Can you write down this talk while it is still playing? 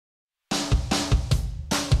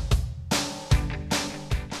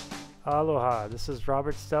Aloha, this is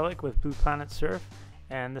Robert Stellick with Blue Planet Surf,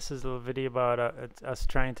 and this is a little video about us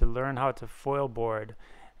trying to learn how to foil board.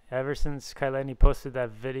 Ever since Kai Lenny posted that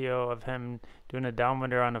video of him doing a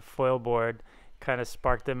downwinder on a foil board, kind of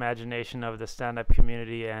sparked the imagination of the stand-up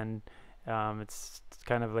community, and it's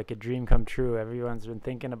kind of like a dream come true. Everyone's been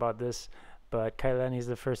thinking about this, but Kai Lenny's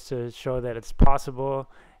the first to show that it's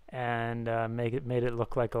possible and made it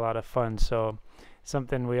look like a lot of fun. So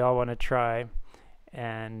something we all want to try.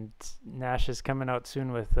 And Nash is coming out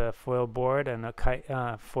soon with a foil board and a kite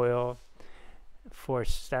foil for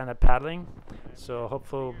stand-up paddling, so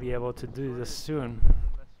hopefully we'll be able to do this soon.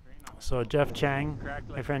 So Jeff Chang,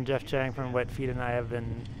 my friend Jeff Chang from Wet Feet, and I have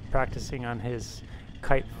been practicing on his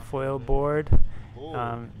kite foil board,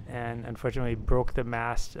 and unfortunately broke the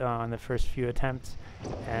mast on the first few attempts,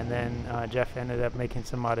 and then Jeff ended up making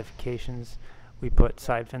some modifications. We put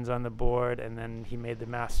side fins on the board, and then he made the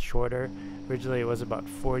mast shorter. Originally it was about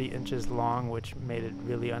 40 inches long, which made it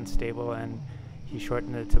really unstable, and he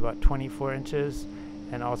shortened it to about 24 inches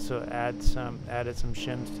and also added some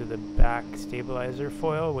shims to the back stabilizer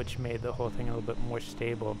foil, which made the whole thing a little bit more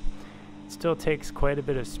stable. It still takes quite a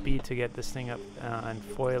bit of speed to get this thing up and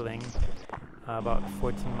foiling, about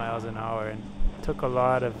 14 miles an hour, and took a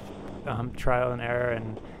lot of trial and error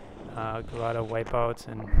and a lot of wipeouts,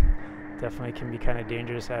 and definitely can be kind of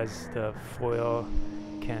dangerous as the foil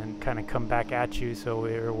can kind of come back at you. So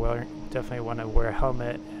definitely want to wear a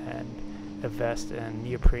helmet and a vest and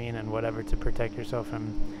neoprene and whatever to protect yourself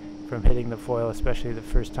from hitting the foil, especially the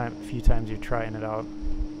few times you're trying it out.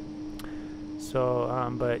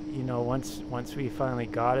 So but you know, once we finally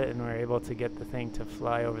got it and we're able to get the thing to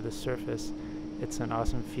fly over the surface, it's an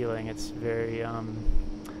awesome feeling. It's very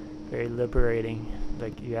very liberating.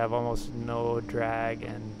 Like, you have almost no drag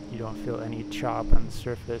and you don't feel any chop on the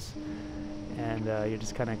surface, and you're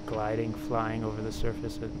just kind of gliding, flying over the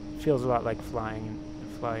surface. It feels a lot like flying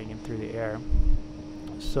in through the air.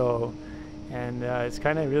 So, and it's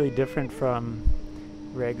kind of really different from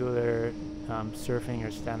regular surfing or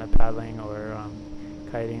stand-up paddling or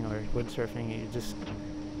kiting or windsurfing. You just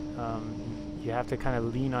you have to kind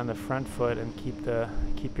of lean on the front foot and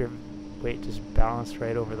keep your weight just balanced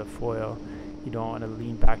right over the foil. You don't want to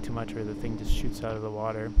lean back too much, or the thing just shoots out of the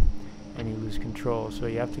water and you lose control. So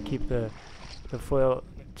you have to keep the foil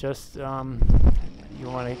just, you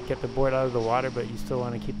want to get the board out of the water, but you still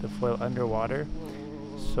want to keep the foil underwater.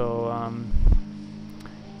 So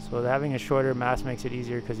so having a shorter mast makes it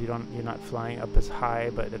easier because you're not flying up as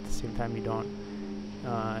high, but at the same time you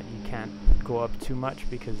can't go up too much,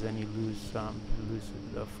 because then you lose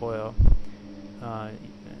the foil.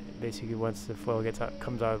 Basically, once the foil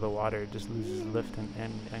comes out of the water, it just loses lift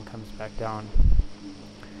and comes back down.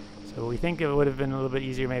 So we think it would have been a little bit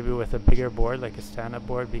easier maybe with a bigger board, like a stand-up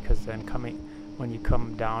board, because then when you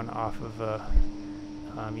come down off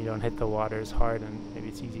of you don't hit the water as hard, and maybe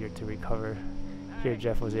it's easier to recover. Here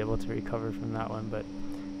Jeff was able to recover from that one, but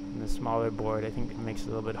in the smaller board I think it makes it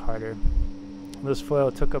a little bit harder. This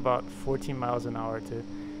foil took about 14 miles an hour to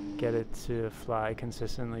get it to fly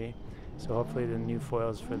consistently. So hopefully the new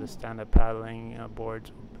foils for the stand-up paddling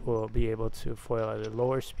boards will be able to foil at a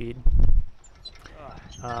lower speed.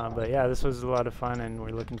 But yeah, this was a lot of fun, and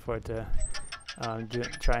we're looking forward to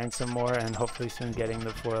trying some more, and hopefully soon getting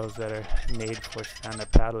the foils that are made for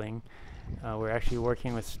stand-up paddling. We're actually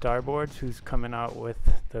working with Starboards, who's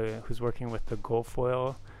working with the Go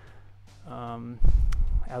Foil,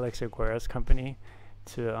 Alex Aguera's company,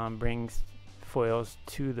 to bring foils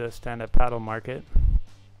to the stand-up paddle market.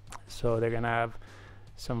 So they're going to have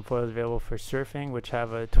some foils available for surfing, which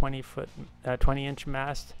have a 20-inch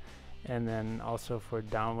mast, and then also for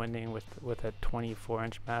downwinding with a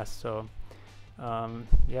 24-inch mast. So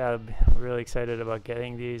yeah, I'm really excited about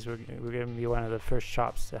getting these. We're going to be one of the first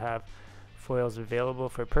shops to have foils available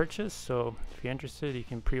for purchase. So if you're interested, you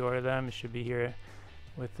can pre-order them. It should be here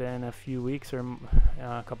within a few weeks, or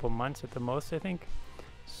a couple months at the most, I think.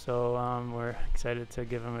 So we're excited to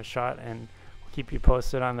give them a shot, and keep you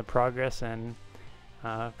posted on the progress, and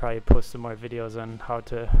probably post some more videos on how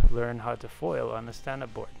to learn how to foil on the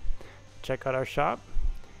stand-up board. Check out our shop,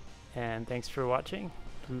 and thanks for watching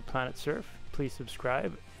Blue Planet Surf. Please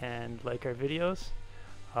subscribe and like our videos.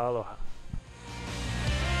 Aloha.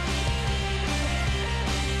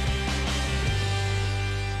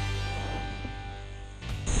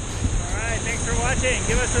 Alright, thanks for watching.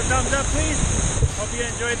 Give us a thumbs up, please. Hope you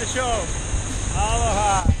enjoyed the show.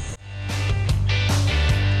 Aloha.